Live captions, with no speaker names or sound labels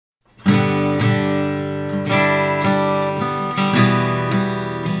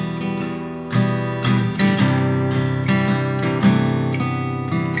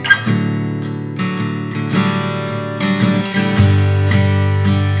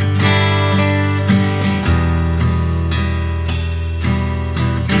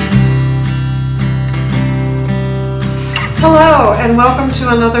Hello and welcome to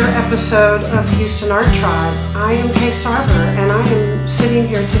another episode of Houston Art Tribe. I am Kay Sarver and I am sitting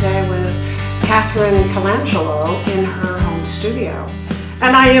here today with Catherine Colangelo in her home studio.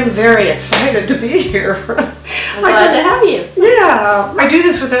 And I am very excited to be here. I'm glad to have you. Yeah, I do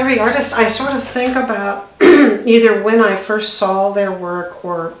this with every artist. I sort of think about either when I first saw their work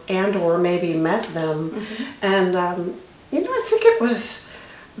or maybe met them. Mm-hmm. And, I think it was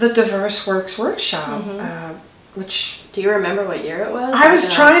the Diverse Works Workshop, which... Do you remember what year it was? I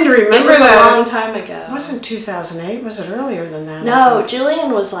was trying to remember that. It was a long time ago. It wasn't 2008, was it earlier than that? No,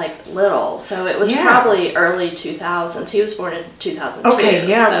 Julian was like little, so it was probably early 2000s. He was born in 2002. Okay,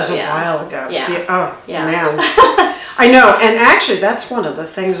 yeah, so, it was a while ago. Yeah. See, man. I know, and actually that's one of the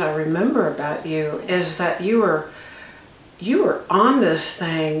things I remember about you is that you were on this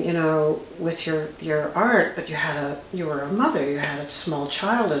thing, with your art, but you were a mother, you had a small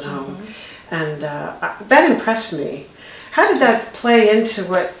child at home, and that impressed me. How did that play into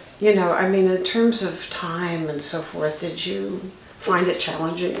what, in terms of time and so forth, did you find it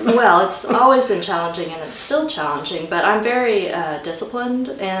challenging? Well, it's always been challenging and it's still challenging, but I'm very disciplined,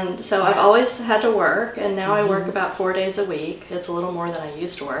 and so I've always had to work, and now I work about 4 days a week. It's a little more than I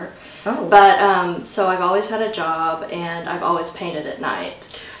used to work. Oh. But, so I've always had a job, and I've always painted at night.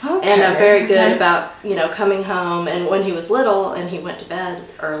 Okay. And I'm very good about, coming home, and when he was little and he went to bed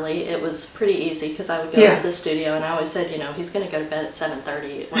early, it was pretty easy because I would go to the studio, and I always said, he's going to go to bed at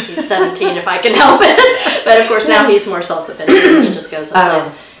 7:30 when he's 17 if I can help it. But of course now he's more self-sufficient. He just goes and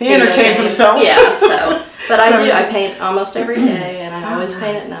plays. He entertains himself. Yeah, so. But I paint almost every day, and I always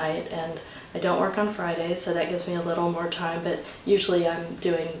paint at night, and I don't work on Fridays, so that gives me a little more time, but usually I'm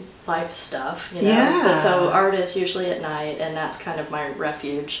doing life stuff, Yeah. But so art is usually at night, and that's kind of my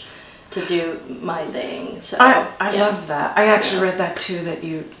refuge to do my thing. So I love that. I actually read that too, that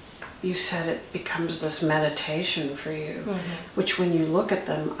you said it becomes this meditation for you, which when you look at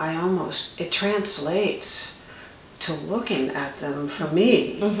them, it translates to looking at them for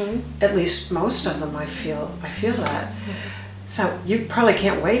me. At least most of them, I feel that. So you probably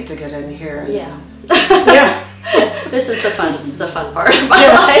can't wait to get in here. Yeah. Yeah. This is the fun part of my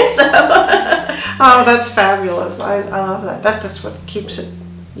life. So. Oh, that's fabulous. I love that. That's what keeps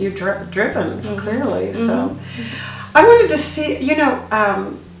you driven, clearly. So I wanted to see,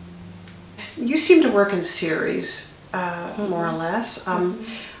 you seem to work in series, more or less.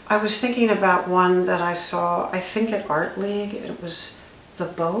 I was thinking about one that I saw, I think at Art League. It was the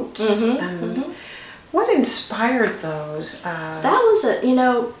boats. What inspired those? That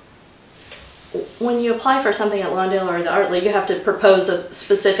was when you apply for something at Lawndale or the Art League, you have to propose a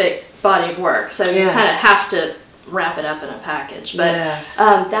specific body of work. So you kind of have to wrap it up in a package. But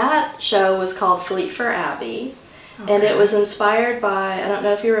that show was called Fleet for Abby. Okay. And it was inspired by, I don't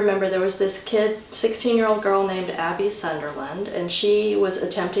know if you remember, there was this kid, 16-year-old girl named Abby Sunderland, and she was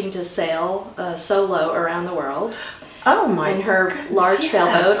attempting to sail solo around the world. Oh my! In her large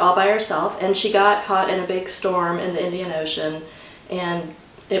sailboat all by herself, and she got caught in a big storm in the Indian Ocean, and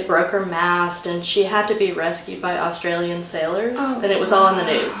it broke her mast, and she had to be rescued by Australian sailors, and it was all in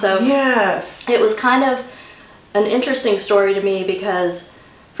the news. So it was kind of an interesting story to me because,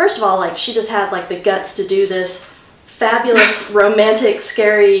 first of all, she just had the guts to do this fabulous, romantic,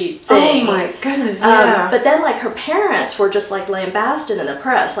 scary thing. Oh my goodness, yeah. But then her parents were just lambasted in the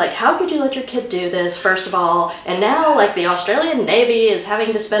press. How could you let your kid do this, first of all? And now the Australian Navy is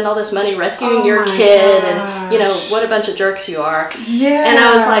having to spend all this money rescuing your kid, and what a bunch of jerks you are. Yeah. And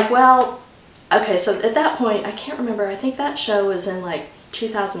I was like, well, okay, so at that point, I can't remember, I think that show was in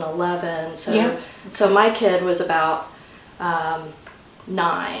 2011, so my kid was about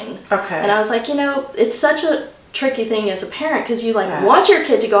 9. Okay. And I was like, it's such a tricky thing as a parent because you want your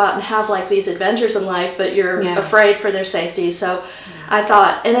kid to go out and have these adventures in life, but you're afraid for their safety. So I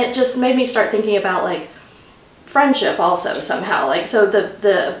thought, and it just made me start thinking about friendship also somehow. So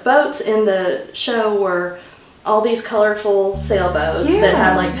the boats in the show were all these colorful sailboats that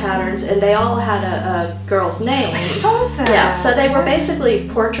had patterns, and they all had a girl's name. I saw that. Yeah, so they were basically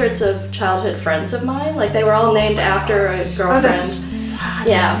portraits of childhood friends of mine. They were all named after a girlfriend.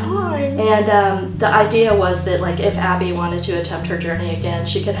 And the idea was that if Abby wanted to attempt her journey again,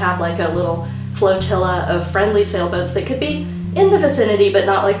 she could have a little flotilla of friendly sailboats that could be in the vicinity but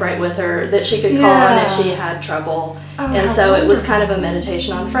not right with her, that she could call on if she had trouble. And so it was kind of a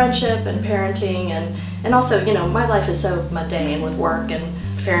meditation on friendship and parenting, and also my life is so mundane with work and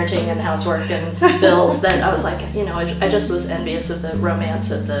parenting and housework and bills that I was I just was envious of the romance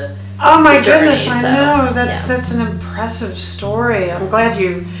of the my journey, goodness, I know. That's an impressive story. I'm glad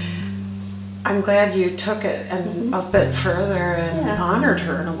you took it and a bit further and honored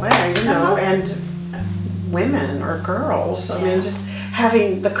her in a way, and women or girls. I mean, just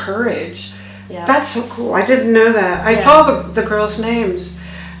having the courage. Yeah. That's so cool. I didn't know that. I saw the girls' names,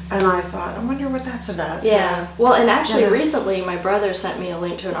 and I thought, I wonder what that's about. Yeah. So, well, and actually, you know. recently, my brother sent me a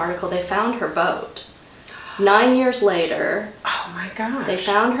link to an article. They found her boat. 9 years later. Oh my gosh. They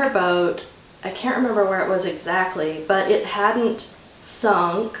found her boat. I can't remember where it was exactly, but it hadn't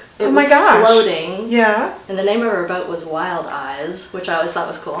sunk. It was floating. Yeah. And the name of her boat was Wild Eyes, which I always thought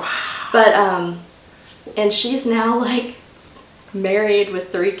was cool. Wow. But and she's now like married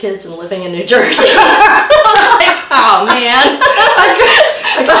with 3 kids and living in New Jersey. Like, oh man.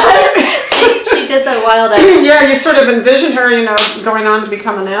 She did the Wild Eyes. Yeah, you sort of envision her, you know, going on to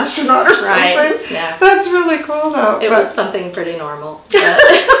become an astronaut or something. Right. Yeah. That's really cool, though. It was something pretty normal. But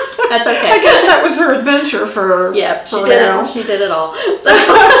that's okay. I guess that was her adventure for. Yeah, she did it. She did it all. So.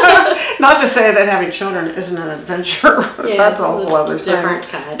 Not to say that having children isn't an adventure. Yeah, that's a whole other thing. Different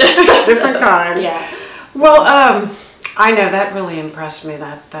kind. Different kind. Yeah. Well, I know that really impressed me,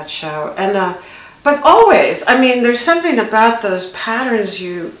 that show, and but always, I mean, there's something about those patterns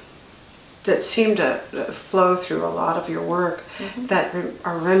that seem to flow through a lot of your work that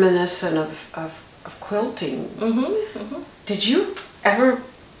are reminiscent of quilting. Did you ever?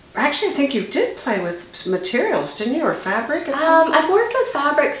 Actually, I think you did play with materials, didn't you, or fabric? I've worked with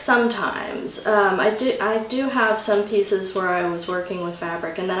fabric sometimes. I do have some pieces where I was working with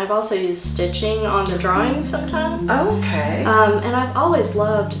fabric, and then I've also used stitching on the drawings sometimes. Okay. And I've always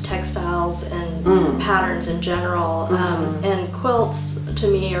loved textiles and patterns in general. And quilts to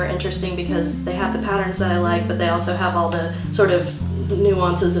me are interesting because they have the patterns that I like, but they also have all the sort of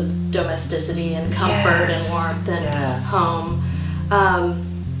nuances of domesticity and comfort and warmth and home.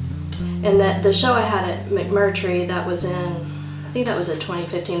 And that the show I had at McMurtry, that was I think that was in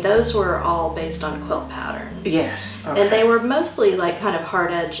 2015, those were all based on quilt patterns. Yes. Okay. And they were mostly like kind of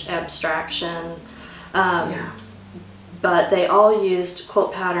hard edge abstraction. But they all used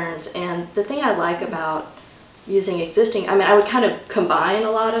quilt patterns, and the thing I like about using existing, I mean, I would kind of combine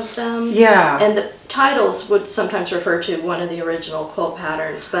a lot of them. Yeah. And the titles would sometimes refer to one of the original quilt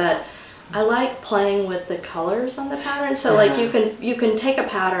patterns, but I like playing with the colors on the pattern. So like you can take a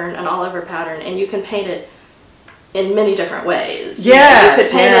pattern, an all over pattern, and you can paint it in many different ways. Yes, you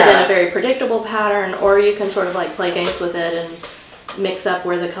could paint it in a very predictable pattern, or you can sort of like play games with it and mix up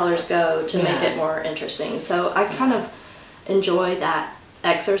where the colors go to make it more interesting. So I kind of enjoy that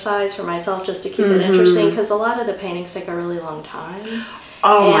exercise for myself, just to keep it interesting, because a lot of the paintings take a really long time.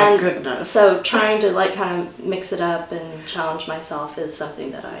 Oh my goodness. So trying to like kind of mix it up and challenge myself is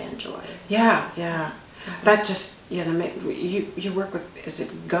something that I enjoy. Yeah. That just, you know, you work with, is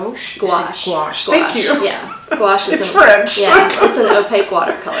it gouache? Gouache. Gouache. Thank you. Yeah. Gouache is it's French. Yeah, it's an opaque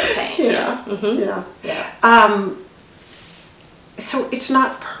watercolor paint. Yeah. So it's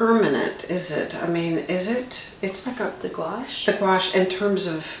not permanent, is it? I mean, is it? It's like the gouache? The gouache in terms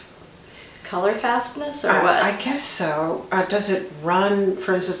of color fastness, or what? I guess so. Does it run,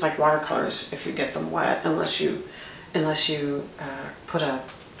 for instance, like watercolors, if you get them wet, unless you put a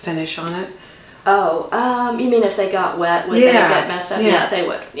finish on it? Oh, you mean if they got wet, would they get messed up? Yeah, they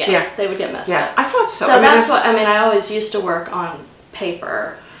would. Yeah, they would get messed up. I thought so. So that's what, I mean, I always used to work on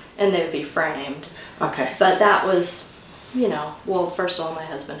paper, and they would be framed. Okay. But that was, you know, well, first of all, my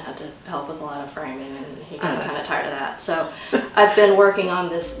husband had to help with a lot of framing, and he got kind of tired of that. So I've been working on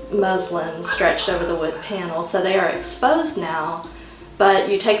this muslin stretched over the wood panel, so they are exposed now, but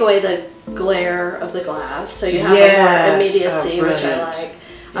you take away the glare of the glass, so you have more immediacy, which I like.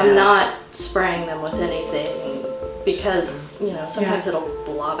 I'm not spraying them with anything because, you know, sometimes it'll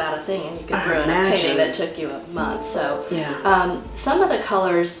blob out a thing and you could ruin a painting that took you a month. So some of the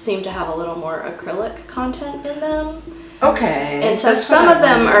colors seem to have a little more acrylic content in them. Okay. And so some of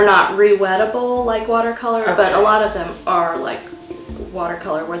them are not re-wettable like watercolor, but a lot of them are like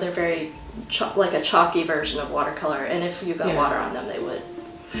watercolor, where they're very like a chalky version of watercolor, and if you got water on them, they would.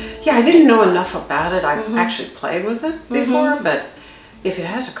 Yeah, I didn't know enough about it. I've actually played with it before, but if it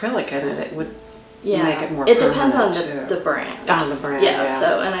has acrylic in it, it would make it more permanent. It depends on the brand. On the brand,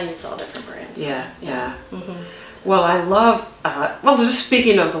 So, and I use all different brands. Yeah. Well, I love, well, just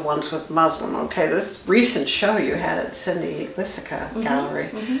speaking of the ones with muslin, okay, this recent show you had at Cindy Lysica Gallery,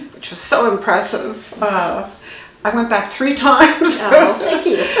 which was so impressive. I went back 3 times. Oh, thank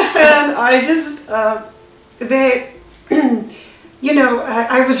you. And I just, you know,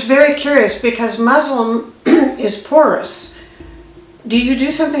 I was very curious because muslin is porous. Do you do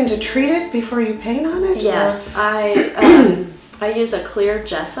something to treat it before you paint on it? Yes, I use a clear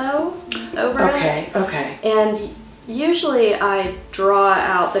gesso over it. Okay. And usually I draw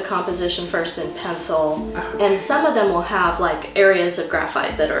out the composition first in pencil, and some of them will have like areas of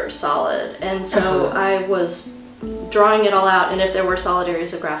graphite that are solid, and so I was drawing it all out, and if there were solid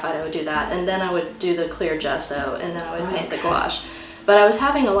areas of graphite I would do that, and then I would do the clear gesso, and then I would paint the gouache. But I was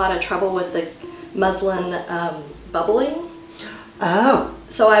having a lot of trouble with the muslin bubbling. Oh.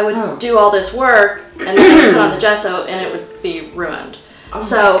 So I would do all this work and then put on the gesso and it would be ruined. Oh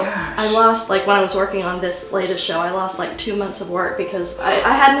so I lost, like when I was working on this latest show, I lost like 2 months of work because I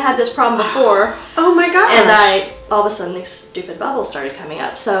hadn't had this problem before. Oh my gosh. And all of a sudden these stupid bubbles started coming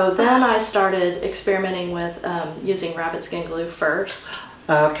up. So then I started experimenting with using rabbit skin glue first.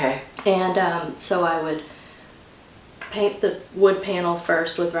 Okay. And so I would paint the wood panel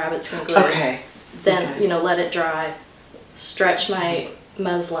first with rabbit skin glue. Okay. Then, you know, let it dry, stretch my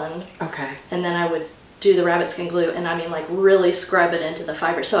muslin. Okay. And then I would do the rabbit skin glue, and I mean like really scrub it into the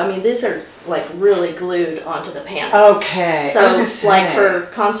fiber. So I mean these are like really glued onto the panels. Okay. So like for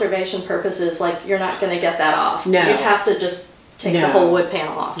conservation purposes, like you're not going to get that off. No. You'd have to just take the whole wood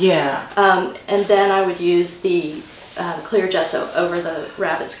panel off. Yeah. And then I would use the clear gesso over the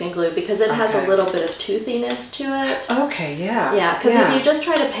rabbit skin glue because it has a little bit of toothiness to it. Okay, yeah. Yeah, because if you just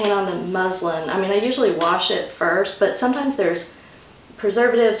try to paint on the muslin, I mean, I usually wash it first, but sometimes there's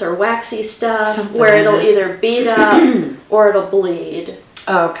preservatives or waxy stuff where it'll either bead up or it'll bleed.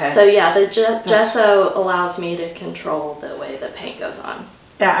 Oh, okay. So yeah, the gesso allows me to control the way the paint goes on.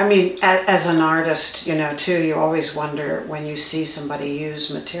 Yeah, I mean, as an artist, you know, too, you always wonder when you see somebody use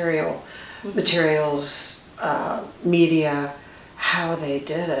materials, media, how they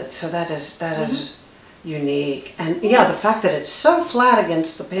did it. So that is unique. And yeah, the fact that it's so flat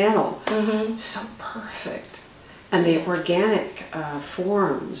against the panel, so perfect. And the organic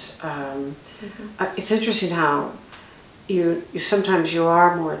forms. It's interesting how you sometimes you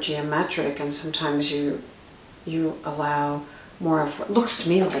are more geometric, and sometimes you allow more of what looks to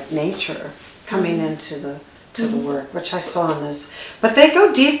me like nature coming into the work, which I saw in this. But they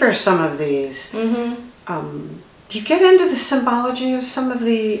go deeper, some of these. Do you get into the symbology of some of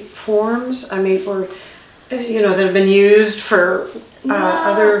the forms? I mean, or you know, that have been used for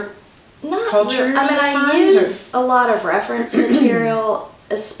other cultures? Really. I mean, I use a lot of reference material,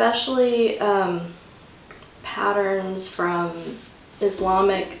 especially patterns from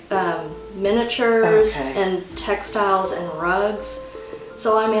Islamic miniatures and textiles and rugs.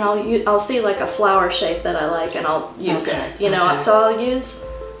 So I mean, I'll see like a flower shape that I like, and I'll use it. You know, so I'll use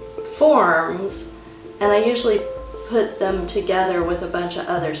forms, and I usually put them together with a bunch of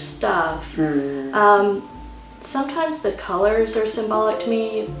other stuff. Sometimes the colors are symbolic to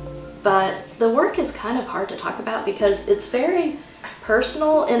me, but the work is kind of hard to talk about because it's very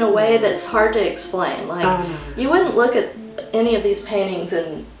personal in a way that's hard to explain. Like, you wouldn't look at any of these paintings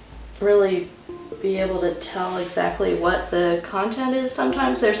and really be able to tell exactly what the content is.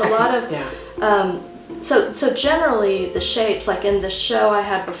 Sometimes there's a lot of so generally the shapes, like in the show I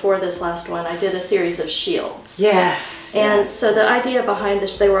had before this last one, I did a series of shields. Yes. And so the idea behind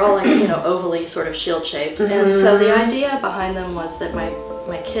this, they were all like, you know, ovally sort of shield shapes. And so the idea behind them was that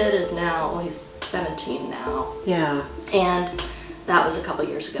my kid is now, well, he's 17 now. Yeah. And that was a couple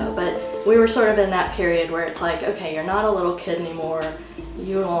years ago, but we were sort of in that period where it's like, okay, you're not a little kid anymore.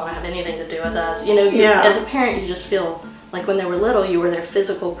 You don't want to have anything to do with us. You know, as a parent, you just feel like when they were little, you were their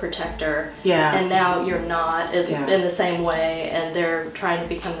physical protector. Yeah. And now you're not in the same way, and they're trying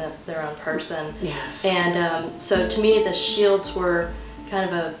to become their own person. Yes. And so to me, the shields were kind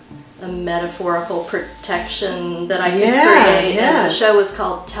of a metaphorical protection that I could create. And the show was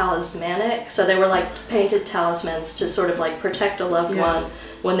called Talismanic. So they were like painted talismans to sort of like protect a loved one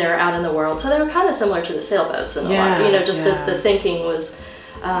when they're out in the world. So they were kind of similar to the sailboats in a lot. You know, just the thinking was,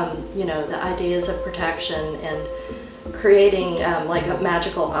 you know, the ideas of protection and creating like a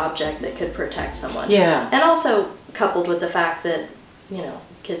magical object that could protect someone. Yeah. And also coupled with the fact that, you know,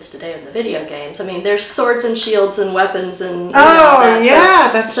 kids today in the video games, I mean, there's swords and shields and weapons and you know, that.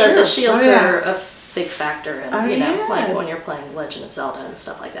 That's true. So the shields are a big factor in, you know, like when you're playing Legend of Zelda and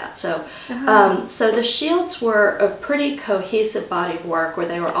stuff like that. So, so the shields were a pretty cohesive body of work where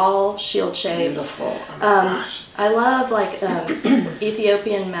they were all shield shapes. Beautiful. Oh my gosh. I love like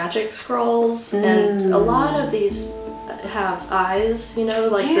Ethiopian magic scrolls, and a lot of these have eyes, you know,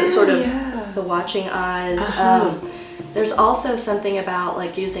 like the sort of the watching eyes. There's also something about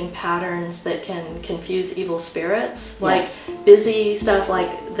like using patterns that can confuse evil spirits, like busy stuff,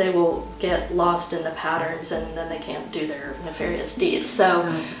 like they will get lost in the patterns and then they can't do their nefarious deeds. So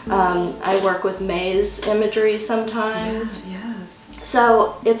I work with maze imagery sometimes.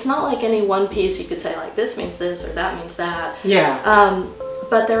 So it's not like any one piece you could say like this means this or that means that. Yeah.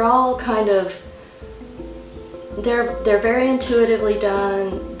 But they're all kind of They're very intuitively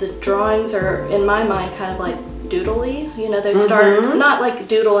done. The drawings are, in my mind, kind of like doodly. You know, they start not like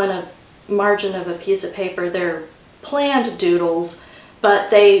doodle in a margin of a piece of paper. They're planned doodles, but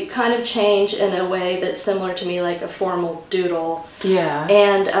they kind of change in a way that's similar to me, like a formal doodle. Yeah.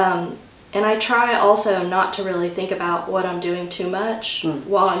 And I try also not to really think about what I'm doing too much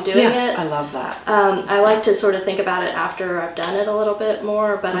while I'm doing it. I love that. I like to sort of think about it after I've done it a little bit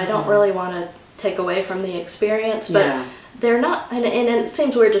more, but I don't really want to take away from the experience. But they're not, and it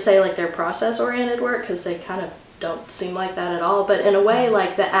seems weird to say like they're process-oriented work, because they kind of don't seem like that at all. But in a way,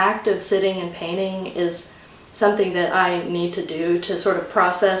 like the act of sitting and painting is something that I need to do to sort of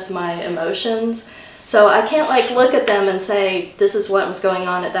process my emotions. So I can't like look at them and say, this is what was going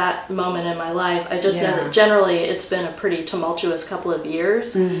on at that moment in my life. I just know that generally it's been a pretty tumultuous couple of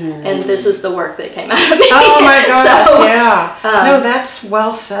years, and this is the work that came out of me. Oh my God, so, no, that's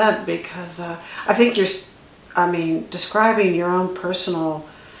well said, because I think describing your own personal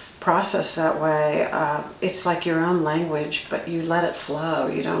process that way, it's like your own language, but you let it flow.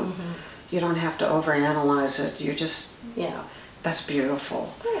 You don't have to overanalyze it. You just, that's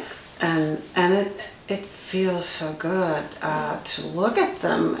beautiful. Thanks. And it feels so good to look at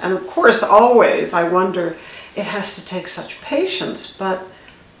them. And of course, always, I wonder, it has to take such patience, but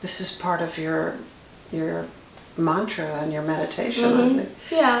this is part of your mantra and your meditation, I think.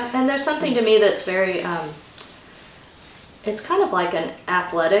 Yeah, and there's something to me that's very, it's kind of like an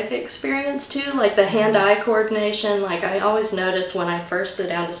athletic experience too, like the hand-eye coordination. Like I always notice when I first sit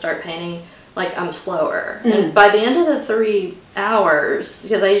down to start painting, like I'm slower. And by the end of the 3 hours,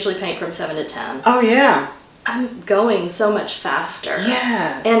 because I usually paint from 7 to 10. Oh yeah. I'm going so much faster.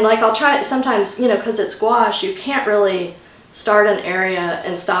 Yeah. And like I'll try, sometimes, because it's gouache, you can't really start an area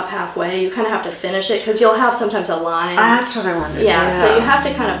and stop halfway. You kind of have to finish it, because you'll have sometimes a line. That's what I wondered. Yeah, so you have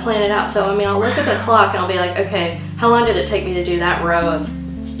to kind of plan it out. So I'll look at the clock and I'll be like, okay, how long did it take me to do that row of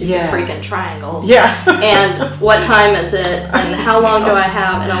stupid freaking triangles? Yeah. And what time is it? And how long do I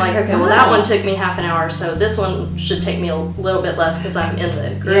have? And I'm like, okay, well that one took me half an hour, so this one should take me a little bit less because I'm in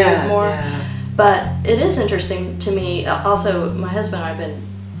the groove more. Yeah. But it is interesting to me. Also, my husband and I have been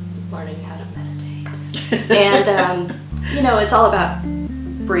learning how to meditate. And, it's all about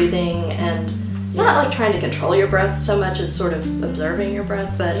breathing and not like trying to control your breath so much as sort of observing your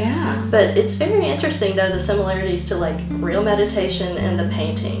breath. But it's very interesting, though, the similarities to like real meditation and the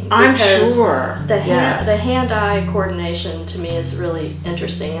painting. I'm sure. The hand-eye coordination to me is really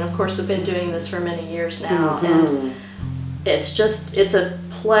interesting. And of course, I've been doing this for many years now. And it's a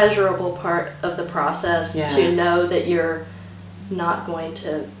pleasurable part of the process to know that you're not going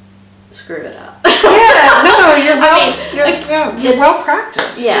to screw it up. You're well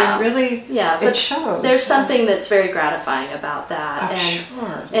practiced. Yeah, it shows. There's something that's very gratifying about that,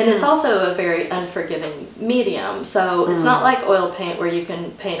 and it's also a very unforgiving medium. So it's not like oil paint where you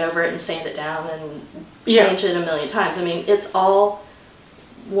can paint over it and sand it down and change it a million times. I mean, it's all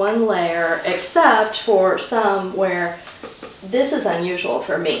one layer, except for some where this is unusual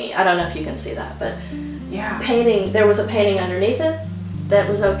for me. I don't know if you can see that, but painting. There was a painting underneath it that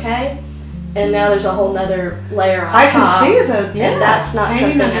was okay, and now there's a whole nother layer on top. I can see that. Yeah, and that's not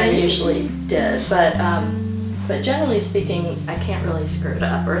something I usually did, but generally speaking, I can't really screw it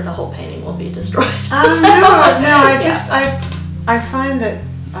up, or the whole painting will be destroyed. I find that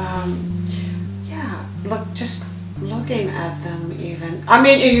just looking at them even. I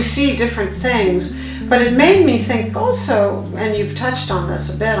mean, you see different things, but it made me think also, and you've touched on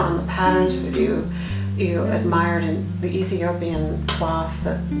this a bit, on the patterns that you admired in the Ethiopian cloth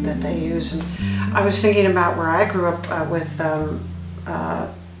that they use. And I was thinking about where I grew up with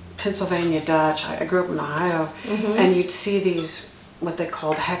Pennsylvania Dutch. I grew up in Ohio, and you'd see these, what they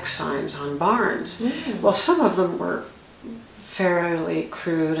called hex signs on barns. Well, some of them were fairly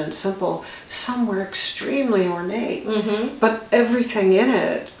crude and simple. Some were extremely ornate, but everything in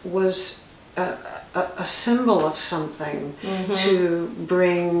it was a symbol of something to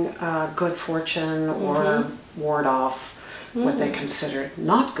bring good fortune or ward off what they considered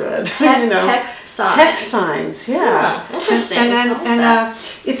not good. Hex signs. Hex signs, interesting. And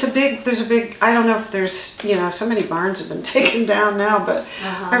it's a big. There's a big. I don't know if there's so many barns have been taken down now, but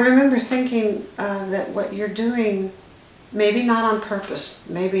I remember thinking that what you're doing, maybe not on purpose,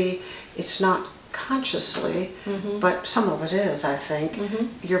 maybe it's not consciously, but some of it is. I think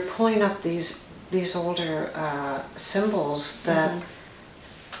you're pulling up these older symbols that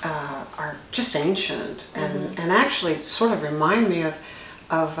are just ancient and actually sort of remind me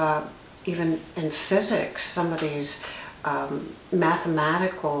of even in physics, some of these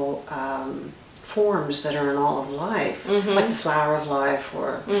mathematical forms that are in all of life, like the flower of life,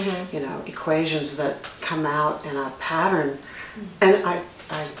 or you know, equations that come out in a pattern. And I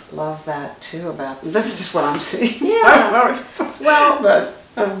love that too about them. This is just what I'm seeing. Yeah. I don't know. Well, but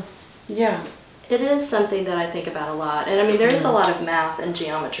yeah. It is something that I think about a lot. And I mean, there is a lot of math and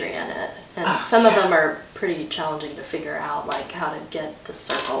geometry in it. And some of them are pretty challenging to figure out, like how to get the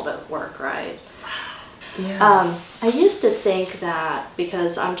circle to work right. Yeah. I used to think that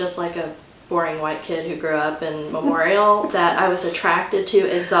because I'm just like a boring white kid who grew up in Memorial, that I was attracted to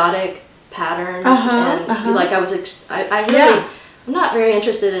exotic patterns. And like I really... I'm not very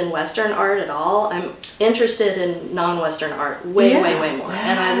interested in Western art at all. I'm interested in non-Western art way more.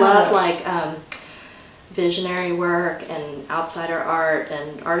 And I love like visionary work and outsider art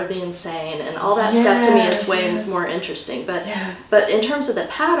and art of the insane, and all that stuff to me is way more interesting. But in terms of the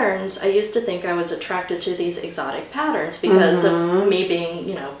patterns, I used to think I was attracted to these exotic patterns because of me being,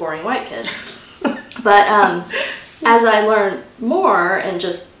 you know, boring white kid. But as I learned more and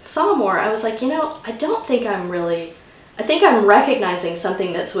just saw more, I was like, you know, I don't think I think I'm recognizing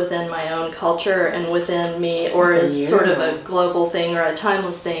something that's within my own culture and within me, or is sort of a global thing or a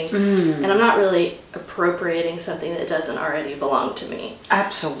timeless thing, and I'm not really appropriating something that doesn't already belong to me.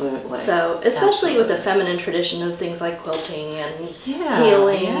 Absolutely. So, especially with the feminine tradition of things like quilting and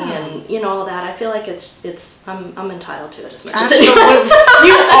healing and, you know, all that, I feel like I'm entitled to it as much as anyone else.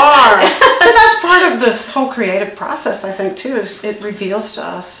 You are. So that's part of this whole creative process, I think, too, is it reveals to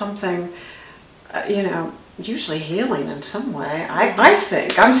us something, you know, usually healing in some way. I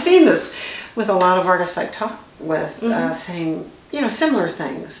think I'm seeing this with a lot of artists I talk with, saying, you know, similar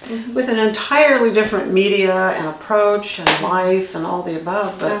things with an entirely different media and approach and life and all the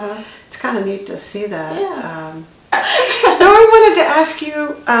above. But it's kind of neat to see that. Yeah. Now I wanted to ask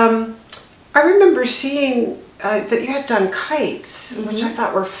you. I remember seeing that you had done kites, which I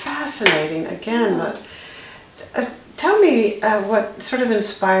thought were fascinating. Again, tell me what sort of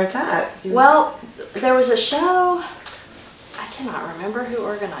inspired that. Well, there was a show, I cannot remember who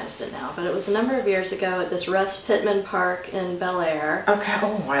organized it now, but it was a number of years ago at this Russ Pittman Park in Bel Air. Okay,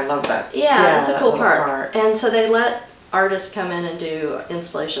 oh, I love that. Yeah, it's a cool park. And so they let artists come in and do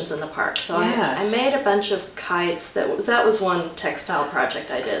installations in the park. So I made a bunch of kites. That was one textile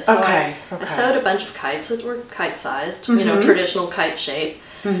project I did. So I sewed a bunch of kites that were kite-sized, you know, traditional kite shape,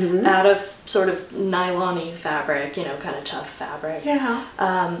 out of sort of nylon-y fabric, you know, kind of tough fabric. Yeah.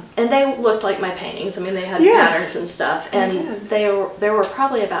 And they looked like my paintings. I mean, they had patterns and stuff. And there were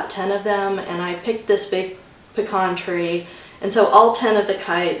probably about 10 of them, and I picked this big pecan tree. And so all 10 of the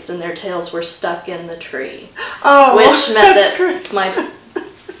kites and their tails were stuck in the tree. Oh, which meant that my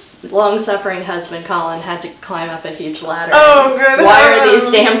long-suffering husband, Colin, had to climb up a huge ladder. Oh, good. Why are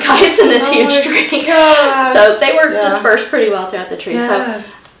these damn kites in this huge tree? So they were dispersed pretty well throughout the tree. So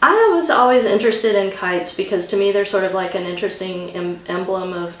I was always interested in kites because to me they're sort of like an interesting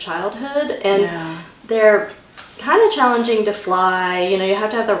emblem of childhood. And they're kind of challenging to fly. You know, you have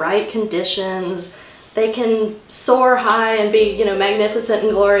to have the right conditions. They can soar high and be, you know, magnificent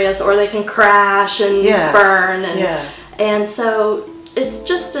and glorious, or they can crash and burn. And so it's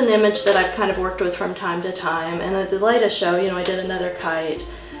just an image that I've kind of worked with from time to time. And at the latest show, you know, I did another kite,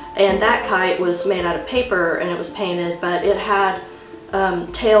 and that kite was made out of paper and it was painted, but it had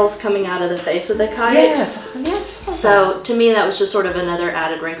tails coming out of the face of the kite. So to me that was just sort of another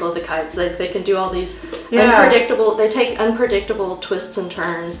added wrinkle of the kites. They can do all these unpredictable twists and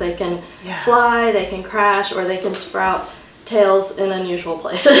turns. They can fly, they can crash, or they can sprout tails in unusual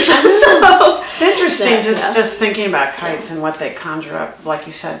places. So it's interesting just thinking about kites and what they conjure up, like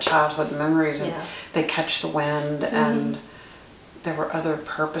you said, childhood memories, and they catch the wind, and there were other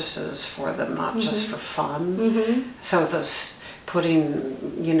purposes for them, not just for fun. So those putting,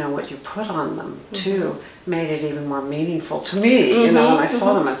 you know, what you put on them too made it even more meaningful to me. You know, when I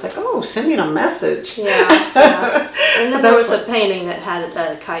saw them, I was like, oh, sending a message. And then there was a painting that had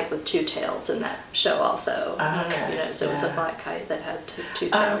a kite with two tails in that show also. I don't know if you noticed, it was a black kite that had two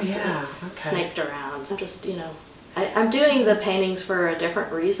tails snaked around. I'm just, you know, I'm doing the paintings for a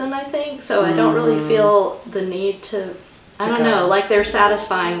different reason, I think, so I don't really feel the need to I don't know, like they're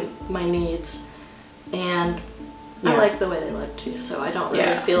satisfying my needs, and I like the way they look too, so I don't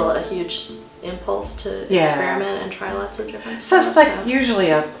really feel a huge impulse to experiment and try lots of different stuff. So it's like usually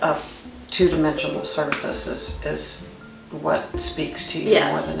a two-dimensional surface is what speaks to you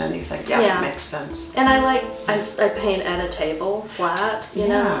more than anything. It makes sense. And I paint at a table, flat, you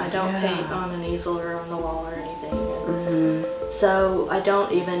know, I don't paint on an easel or on the wall or anything. And so I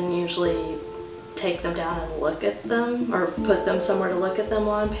don't even usually take them down and look at them, or put them somewhere to look at them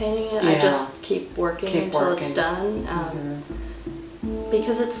while I'm painting it. I just keep working until it's done.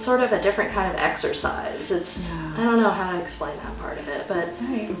 because it's sort of a different kind of exercise. It's, I don't know how to explain that part of it, but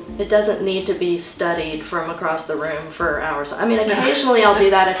it doesn't need to be studied from across the room for hours. I mean, occasionally I'll do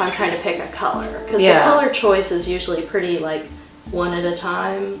that if I'm trying to pick a color, because the color choice is usually pretty like one at a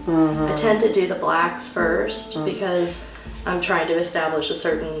time. I tend to do the blacks first because I'm trying to establish a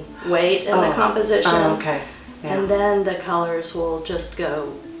certain weight in the composition. And then the colors will just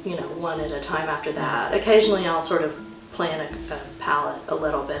go, you know, one at a time after that. Occasionally I'll sort of plan a palette a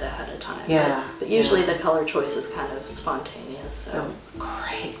little bit ahead of time. But usually the color choice is kind of spontaneous. So.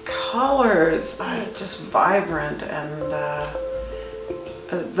 Great colors, just vibrant, and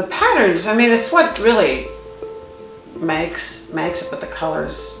the patterns. I mean, it's what really makes it, but the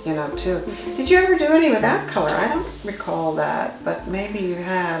colors, you know, too. Did you ever do any without color? I don't recall that, but maybe you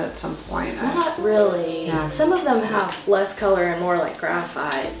had at some point. Not really. Some of them have less color and more like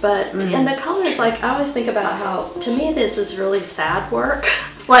graphite, but in the colors, like I always think about how, to me, this is really sad work.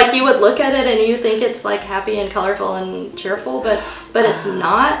 Like you would look at it and you think it's like happy and colorful and cheerful, but it's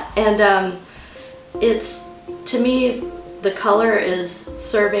not. And it's, to me, the color is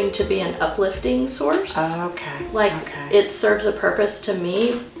serving to be an uplifting source. Like it serves a purpose to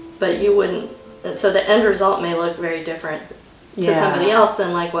me, but you wouldn't, so the end result may look very different to somebody else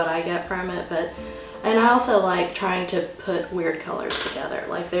than like what I get from it. But, and I also like trying to put weird colors together.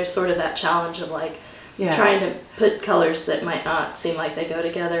 Like there's sort of that challenge of like trying to put colors that might not seem like they go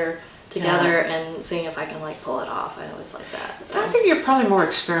together and seeing if I can like pull it off. I always like that. So. I think you're probably more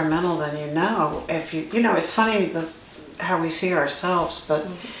experimental than you know. If you know, it's funny how we see ourselves, but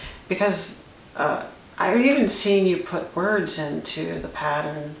because I've even seen you put words into the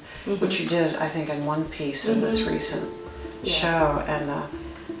pattern, which you did, I think, in one piece in this recent show, and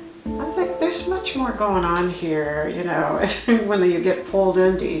I think there's much more going on here, you know, when you get pulled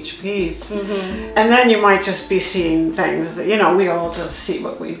into each piece, and then you might just be seeing things that, you know, we all just see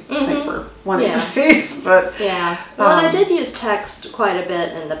what we think we're wanting to see, but well, and I did use text quite a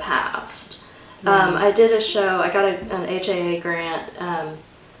bit in the past. I did a show, I got an HAA grant,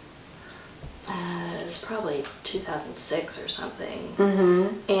 it was probably 2006 or something,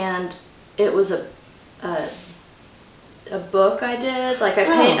 and it was a book I did, like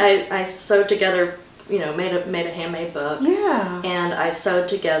I sewed together, you know, made a handmade book, and I sewed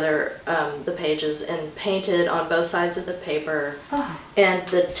together the pages and painted on both sides of the paper, and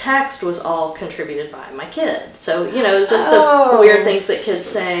the text was all contributed by my kid. So, you know, just the weird things that kids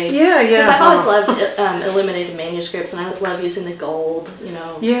say. Because I've always loved illuminated manuscripts, and I love using the gold, you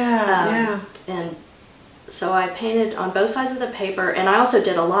know. And so I painted on both sides of the paper, and I also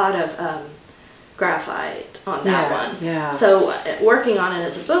did a lot of graphite on that one. So working on it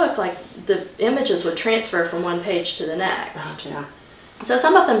as a book, like the images would transfer from one page to the next. So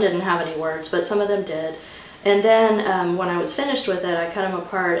some of them didn't have any words, but some of them did. And then when I was finished with it, I cut them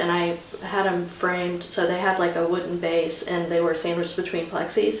apart and I had them framed so they had like a wooden base and they were sandwiched between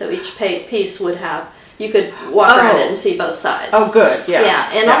plexi. So each piece would have, you could walk around it and see both sides. Good,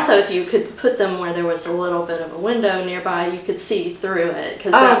 and also if you could put them where there was a little bit of a window nearby, you could see through it,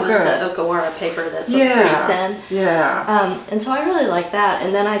 because that was the Okawara paper that's pretty thin. And so I really liked that.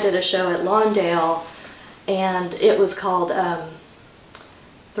 And then I did a show at Lawndale, and it was called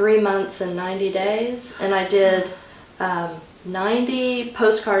 3 months and 90 days, and I did 90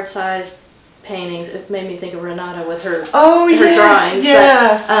 postcard-sized paintings. It made me think of Renata with her drawings.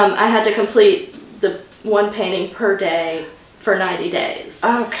 But I had to complete the one painting per day for 90 days. A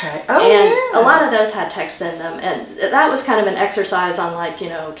lot of those had text in them, and that was kind of an exercise on, like, you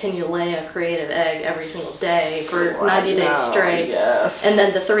know, can you lay a creative egg every single day for 90 days straight? And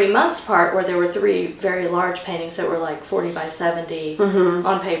then the 3 months part, where there were 3 very large paintings that were like 40 by 70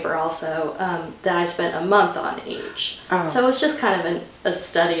 on paper also, that I spent a month on each. So it was just kind of a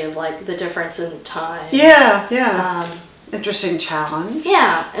study of like the difference in time. Interesting challenge.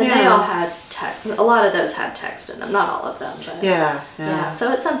 And they all had text. A lot of those had text in them, not all of them. But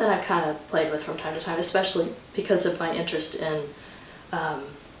so it's something I've kind of played with from time to time, especially because of my interest in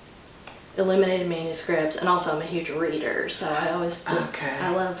illuminated manuscripts, and also I'm a huge reader, so I always just I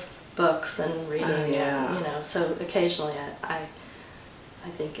love books and reading. And, you know, so occasionally I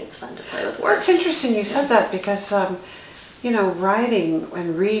think it's fun to play with words. It's interesting you said that, because you know, writing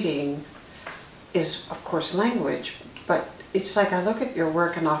and reading is of course language. But it's like I look at your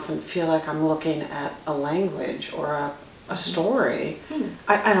work and often feel like I'm looking at a language or a story.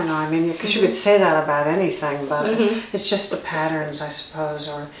 I don't know, I mean, because you could say that about anything, but it's just the patterns, I suppose,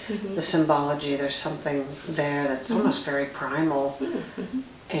 or the symbology. There's something there that's almost very primal,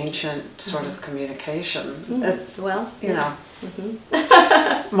 ancient sort of communication. Well, you know.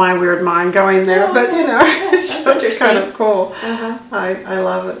 my weird mind going there, but you know, it's just kind of cool. I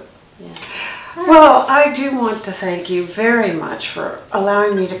love it. Yeah. Well, I do want to thank you very much for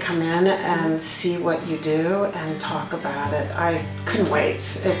allowing me to come in and see what you do and talk about it. I couldn't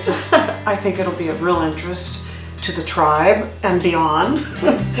wait. It just, I think it'll be of real interest to the tribe and beyond.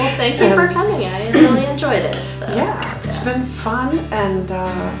 Well, thank you for coming. I really enjoyed it. So, yeah, it's been fun and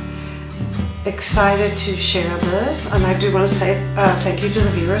excited to share this. And I do want to say thank you to the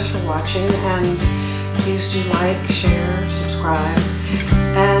viewers for watching, and please do like, share, subscribe,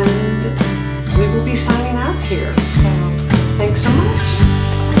 and we will be signing out here. So thanks so much.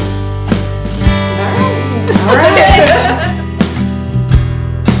 All right.